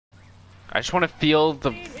I just want to feel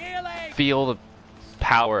the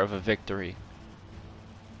power of a victory.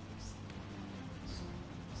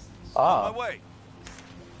 Ah. On my way.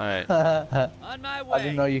 Alright. On my way. I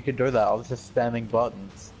didn't know you could do that. I was just spamming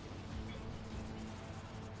buttons.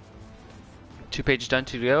 2 pages done,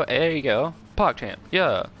 2 to go. There you go. PogChamp.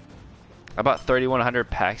 Yeah. I bought 3,100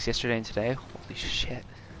 packs yesterday and today. Holy shit.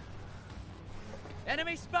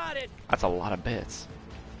 Enemy spotted. That's a lot of bits.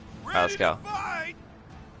 Alright, let's go.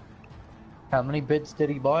 How many bits did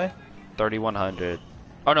he buy? 3,100.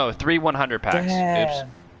 Oh no, 3,100 packs. Damn.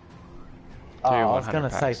 Oops. Oh, I was gonna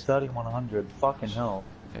say packs. 3,100. Fucking hell.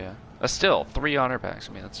 Yeah. Still, 300 packs.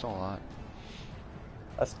 I mean, that's still a lot.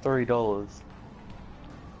 That's $3.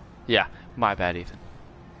 Yeah, my bad, Ethan.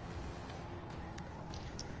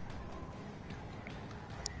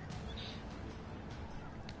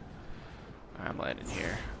 I'm landing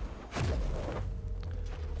here.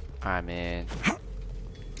 I'm in.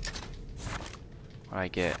 What I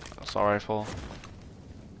get? Assault rifle.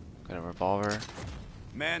 Got a revolver.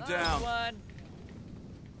 Man down.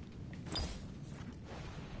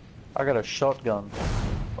 I got a shotgun.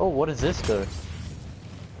 Oh, what does this do?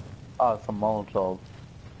 Oh, it's a Molotov.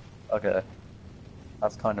 Okay.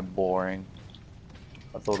 That's kind of boring.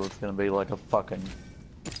 I thought it was gonna be like a fucking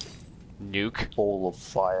Nuke. ball of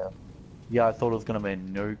fire. Yeah, I thought it was gonna be a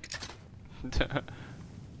nuke.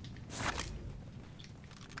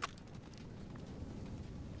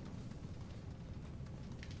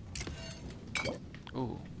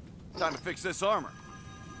 Ooh. Time to fix this armor.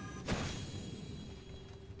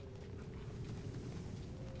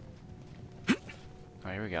 Oh,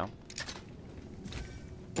 here we go.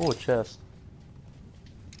 Oh, a chest.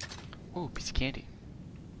 Ooh, piece of candy.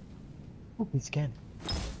 Oh, he's scared.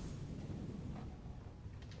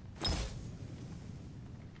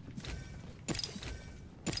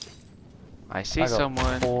 I see I got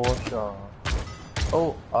someone. 4 shots.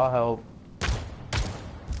 Oh, I'll help.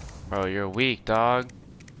 Bro, you're weak, dog.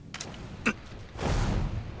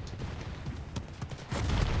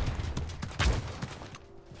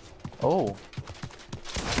 Oh.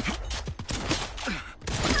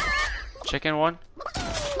 Chicken one.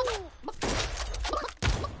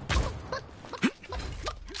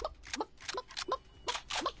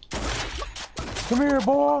 Come here,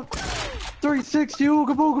 boy! 360,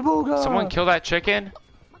 ooga booga booga! Someone kill that chicken.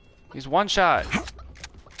 He's one shot.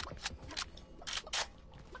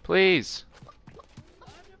 Please.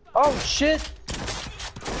 Oh, shit!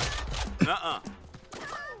 Uh-uh.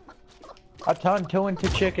 I turned 2 into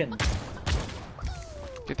chicken.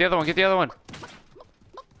 Get the other one. Get the other one.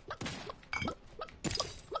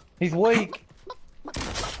 He's weak.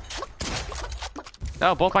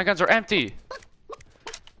 No, both my guns are empty.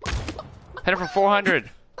 Hit him for 400.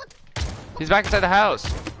 He's back inside the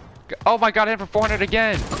house. Oh my god, hit him for 400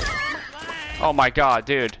 again. Oh my god,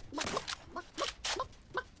 dude.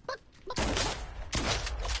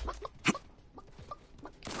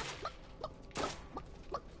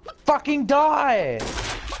 Fucking die!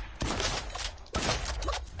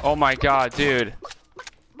 Oh my god, dude.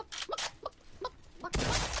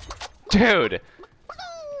 Dude.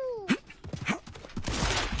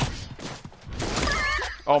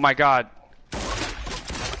 Oh my god.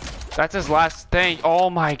 That's his last thing. Oh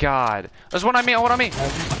my god. There's one on me. One on me.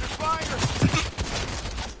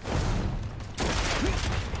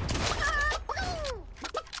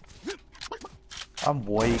 I'm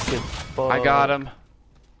weak as fuck. I got him.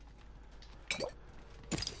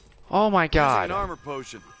 Oh my Using an god. armor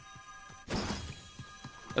potion.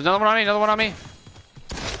 There's another one on me. Another one on me.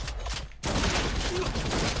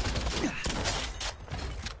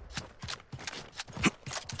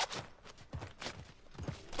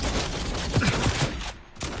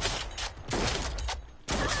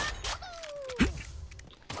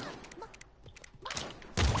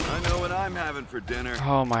 I know what I'm having for dinner.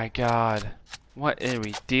 Oh my god. What are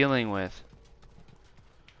we dealing with?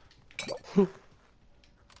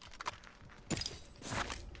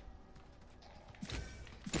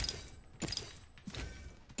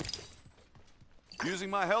 Using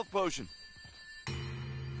my health potion.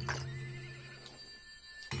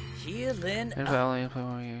 Healing.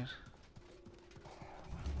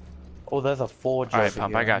 Oh, there's a forge. Alright, over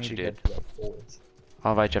Pump, here. I got need you, to dude. get to that forge.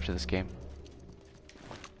 I'll invite you up to this game.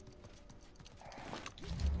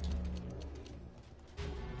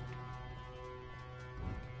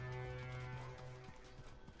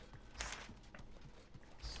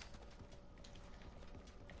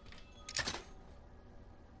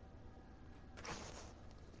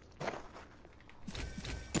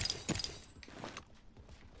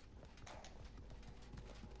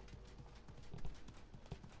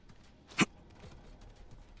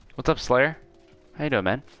 What's up, Slayer? How you doing,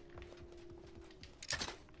 man?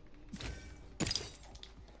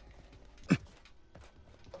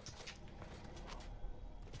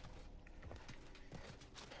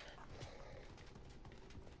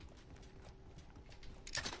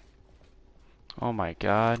 Oh my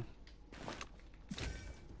god.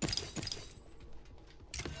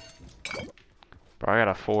 Bro, I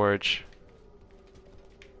gotta forge.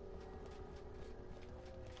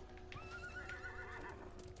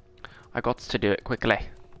 I got to do it quickly.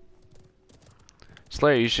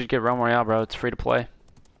 Slayer, you should get Royale, bro. It's free to play.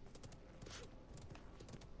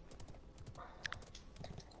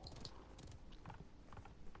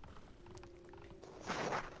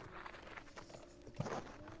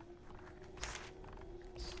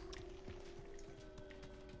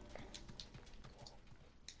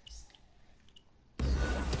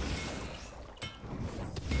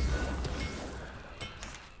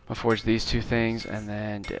 I'll forge these two things and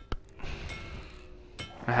then dip.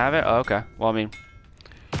 I have it? Oh, okay. Well, I mean...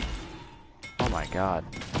 Oh my god.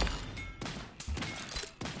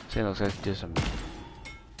 See, looks like do some...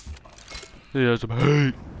 Yeah, some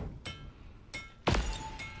hate!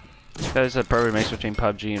 That is a perfect mix between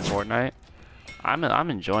PUBG and Fortnite.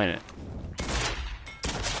 I'm enjoying it.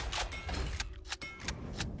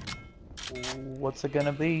 What's it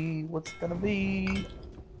gonna be? What's it gonna be?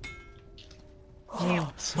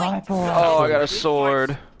 Oh, sniper! Oh, I got a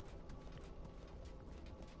sword.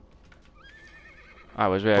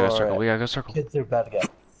 Alright, we gotta go circle. We gotta go circle. Kids are about to get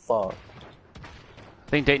fucked. I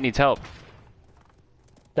think Dayton needs help.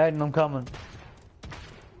 Dayton, I'm coming.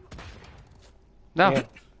 No. Yeah.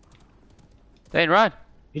 Dayton, run!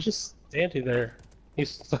 He's just standing there.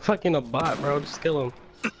 He's fucking a bot, bro. Just kill him.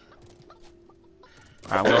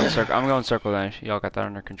 Alright, I'm going circle. I'm going circle then. Y'all got that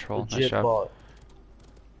under control. Nice Legit job. bot.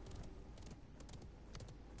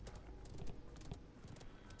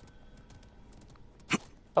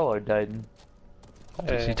 Hello, Dayton.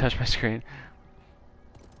 Does he touch my screen?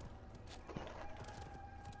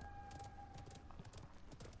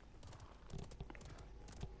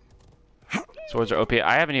 Swords are OP.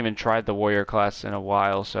 I haven't even tried the warrior class in a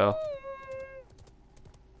while, so.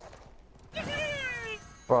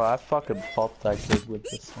 Bro, I fucking popped that kid with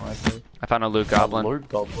the sniper. I found a loot A goblin. loot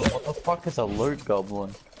goblin? What the fuck is a loot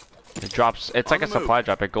goblin? It drops. It's like a supply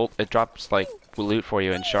drop. It drops like loot for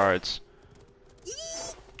you in shards.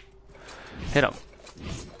 Hit him.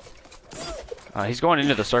 He's going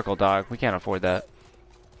into the circle, dog. We can't afford that.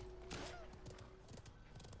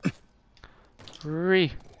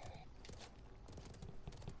 3.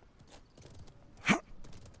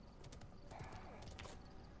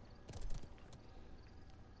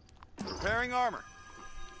 Repairing armor.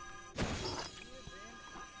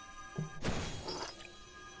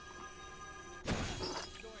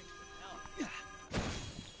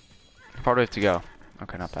 How far do we have to go?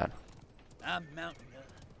 Okay, not bad. I'm mounting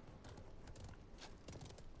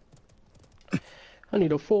I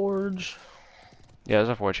need a forge. Yeah, there's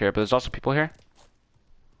a forge here, but there's also people here.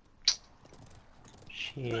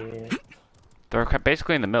 Shit. They're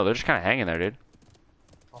basically in the middle. They're just kind of hanging there, dude.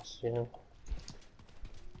 I'll see him.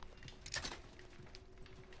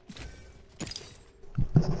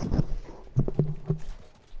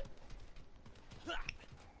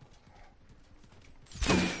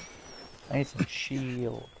 I need some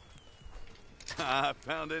shield. I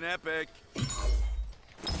found an epic.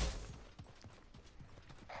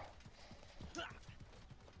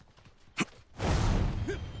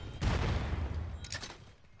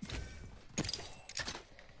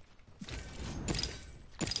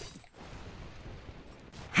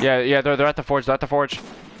 Yeah, they're at the forge. They're at the forge.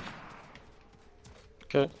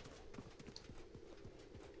 Okay.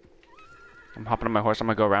 I'm hopping on my horse. I'm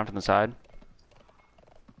gonna go around from the side.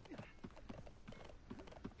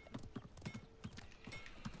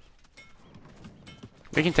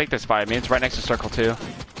 We can take this fight. I mean, it's right next to circle 2.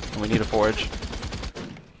 And we need a forge.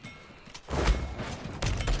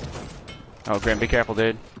 Oh, Graham, be careful,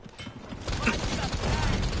 dude.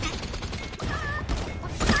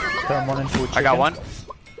 Turn one into a chicken. I got one.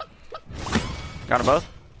 Got them both.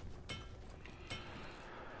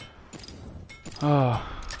 Oh.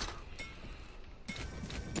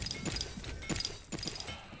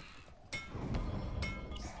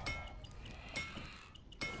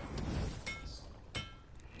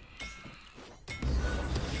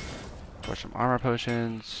 Forge some armor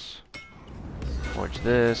potions. Forge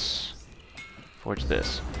this. Forge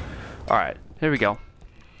this. Alright, here we go.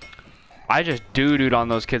 I just doo-dooed on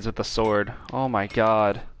those kids with the sword. Oh my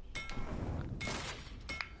god.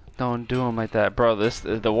 Don't do them like that. Bro,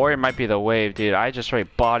 the warrior might be the wave, dude. I just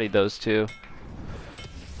straight bodied those two.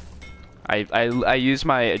 I used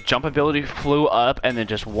my jump ability, flew up, and then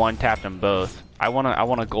just one tapped them both. I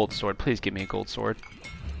want a gold sword. Please give me a gold sword.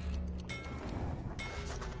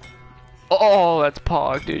 Oh, that's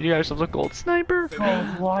Pog, dude. You got yourself a gold sniper.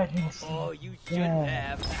 Oh, lighting. Oh, you shouldn't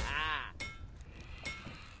have.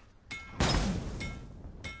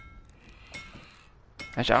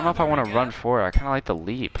 Actually, I don't know if I want to run for it. I kind of like the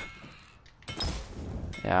leap.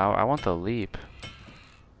 Yeah, I want the leap.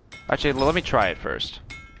 Actually, let me try it first.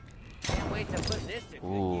 Can't wait to put this to good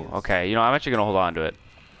Ooh, use. okay. You know, I'm actually gonna hold on to it.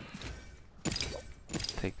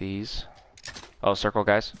 Take these. Oh, circle,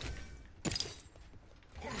 guys.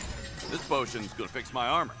 This potion's gonna fix my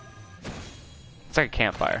armor. It's like a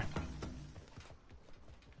campfire.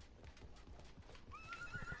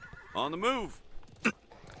 On the move.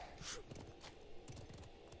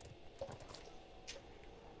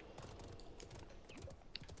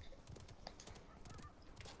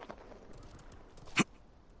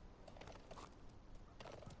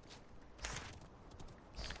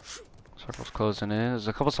 Circle's closing in. There's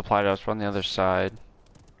a couple supply drops on the other side.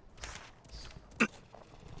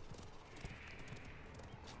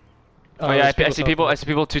 Oh yeah, I see people. I see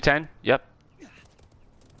people. 210. Yep.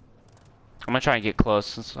 I'm gonna try and get close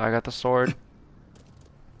since I got the sword.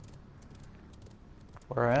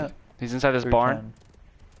 Where at? He's inside this barn.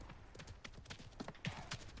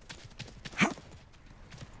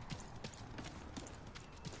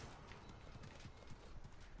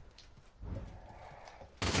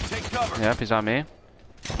 310. Take cover. Yep, he's on me.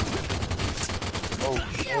 Oh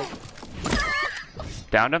shit.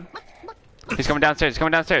 Downed him. He's coming downstairs. He's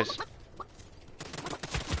coming downstairs.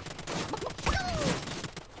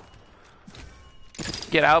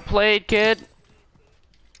 Get outplayed, kid.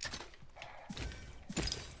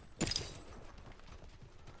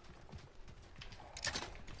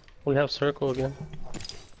 We have circle again.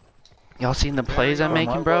 Y'all seen the plays I'm Oh, my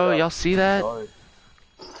making, bro? God. Y'all see that? Sorry.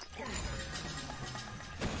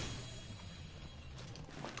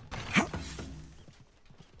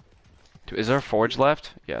 Dude, is there a forge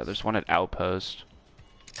left? Yeah, there's one at Outpost.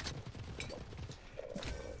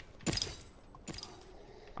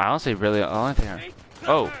 I honestly really, the only thing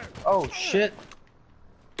oh, Oh shit.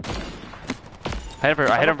 I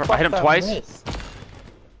hit him twice. Miss?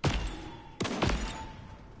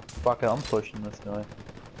 Fuck it, I'm pushing this guy.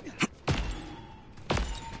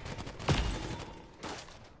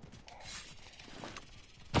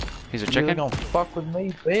 He's a You chicken. really gonna fuck with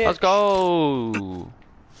me, bitch? Let's go.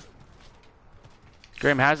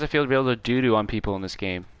 Graham, how does it feel to be able to doo-doo on people in this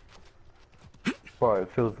game? Bro,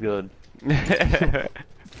 it feels good.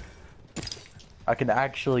 I can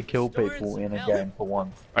actually kill people in a game for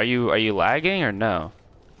once. Are you lagging or no?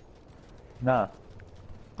 Nah.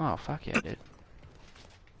 Oh fuck yeah, dude.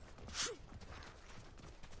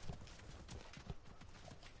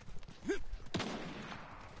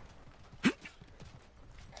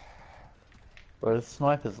 Bro, this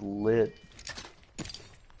sniper's lit.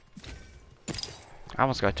 I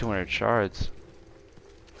almost got 200 shards.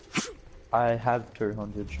 I have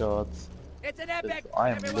 200 shots. It's an epic. I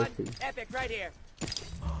am Everyone, lucky. epic right here.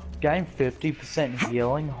 Game 50%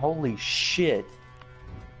 healing? Holy shit.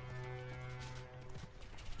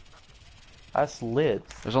 That's lit.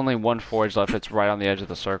 There's only one forge left. It's right on the edge of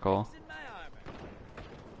the circle. It's in my armor.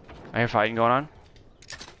 I hear fighting going on.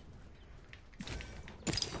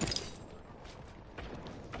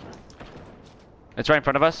 It's right in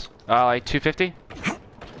front of us. Like 250.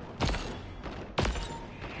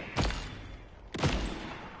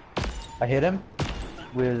 I hit him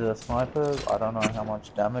with a sniper. I don't know how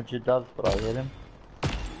much damage it does, but I hit him.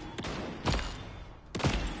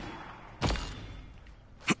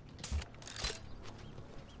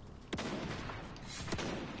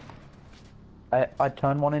 I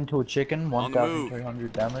turned one into a chicken, On the move.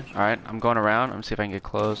 1,300 damage. Alright, I'm going around. I'm gonna see if I can get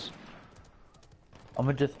close. I'm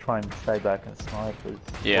gonna just try and stay back and snipe.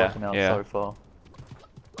 It's Yeah, working out yeah. so far.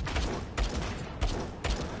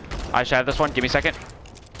 I should have this one. Give me a second.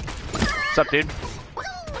 What's up, dude?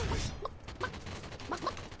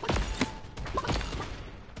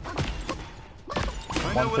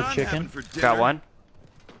 I One know for what I'm chicken. having for dinner. Got one.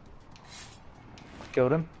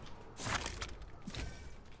 Killed him.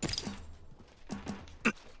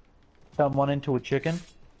 Turned one into a chicken.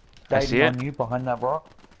 I Stayed see on it. you behind that rock.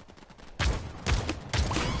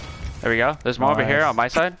 There we go. There's more over here Nice. on my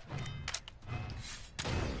side.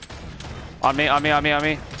 On me, on me, on me, on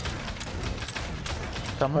me.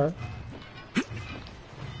 Someone.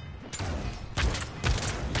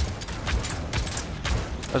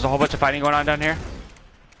 There's a whole bunch of fighting going on down here.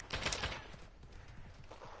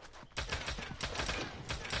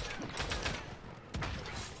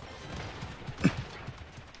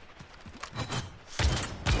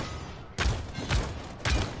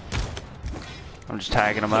 I'm just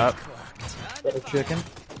tagging them up. Got a chicken.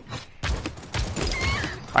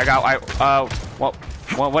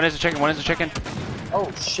 One is a chicken, one is a chicken.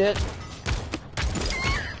 Oh shit.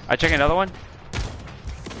 I chicken another one.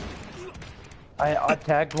 I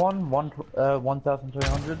tagged one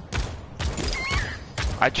 1,300.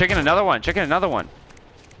 I chicken another one, chicken another one.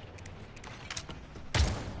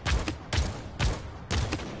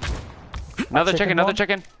 Another chicken, another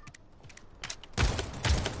chicken.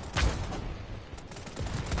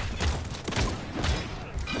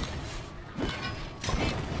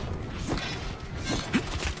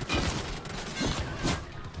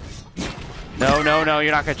 No,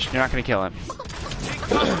 you're not gonna kill him.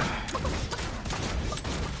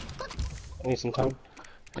 I need some time.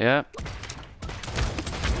 Yeah.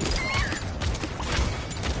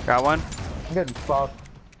 Got one. I'm getting fucked.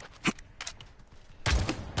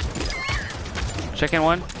 Chicken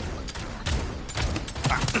one.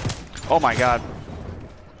 Oh my god.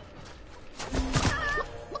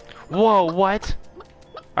 Whoa, what?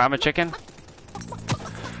 I'm a chicken.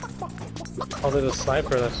 Oh, there's a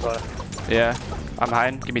sniper, that's why. Yeah. I'm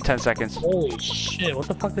hiding. Give me 10 seconds. Holy shit, what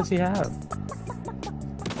the fuck does he have?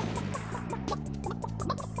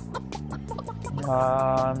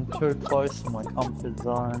 I'm too close to my comfort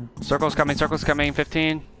zone. Circle's coming,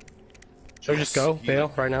 15. Should we just go?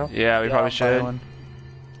 Bail right now? Yeah, we probably I'm should. bailing.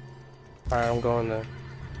 Alright, I'm going there.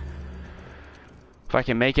 If I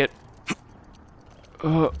can make it.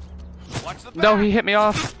 Watch the No, back. he hit me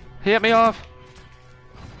off. He hit me off.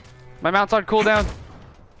 My mount's on cooldown.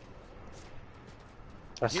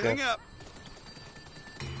 That's Healing it. up.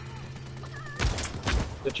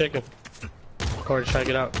 The chicken. Corey, try to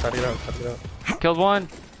get out. Try to get out. Try to get out. Killed one.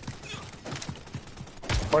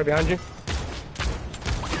 Corey, behind you.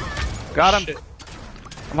 Got him. Shit.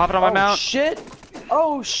 I'm hopping on my Oh mount. shit!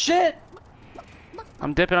 Oh shit!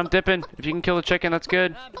 I'm dipping. If you can kill the chicken, that's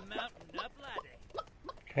good.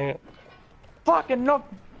 Can't. Fucking knock!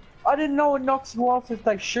 I didn't know it knocks you off if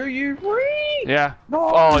they shoot you. Whee! Yeah.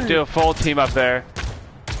 No! Oh, dude, full team up there.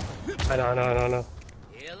 I know.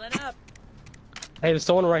 Healing up. Hey, there's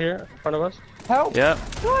someone right here in front of us. Help! Yep.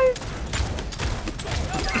 Guys!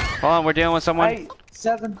 Hold on, we're dealing with someone. 8,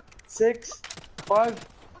 7, 6, 5.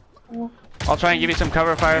 I'll try and give you some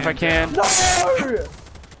cover fire if I can. No!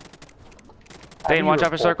 Dane, watch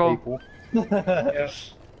out for circle. Yeah.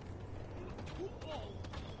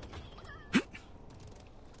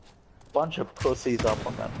 Bunch of pussies up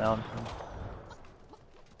on that mountain.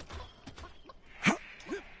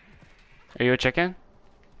 Are you a chicken?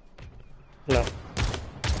 No. I'm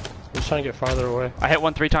just trying to get farther away. I hit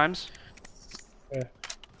one 3 times. Yeah.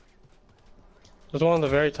 There's one on the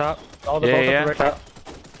very top. All the Yeah, both yeah. at the very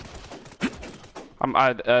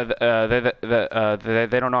top.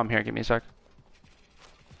 They don't know I'm here. Give me a sec.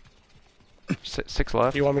 6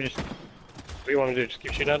 left. Do you want me to just... What do you want me to do? Just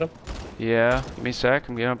keep shooting at them? Yeah, give me a sec.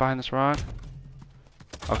 I'm getting behind this rock.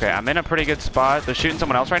 Okay, I'm in a pretty good spot. They're shooting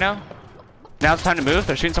someone else right now. Now it's time to move.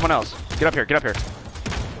 They're shooting someone else. Get up here. Get up here.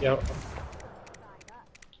 Yep.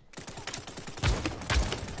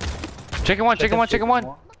 Chicken one. Chicken one. Chicken one.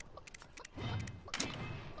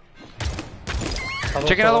 Other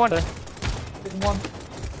Chicken another one. there. Chicken one.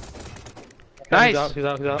 Nice. He's out. He's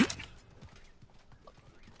out. He's out.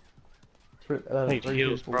 I need Three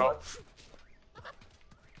heals, people bro. left.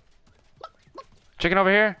 Chicken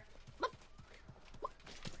over here.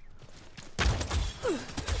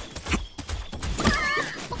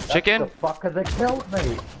 Chicken. The fucker that killed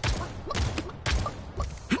me.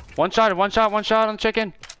 One shot on the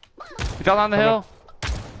chicken. He fell down the hill.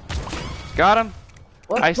 Got him.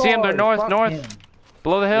 Let's I see him. They're go, north, fuck north. him.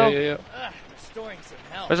 Below the hill. Yeah. Restoring some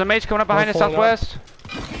health. There's a mage coming up behind us, One pulling up. southwest.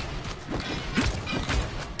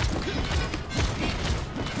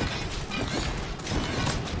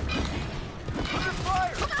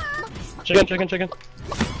 Chicken.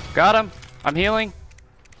 Got him. I'm healing.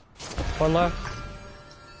 One left.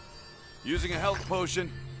 Using a health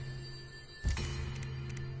potion.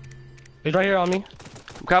 He's right here on me.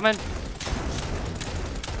 I'm coming.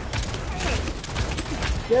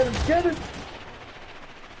 Get him, get him!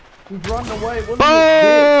 He's running away. What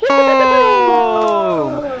Boom!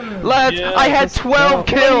 Let's. Yeah, I had let's 12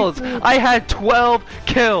 go. kills. I had 12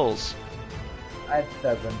 kills. I had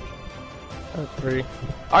 7. 3.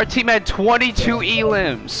 Our team had 22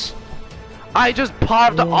 elims. I just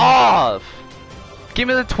popped off. Give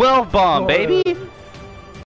me the 12 bomb, baby.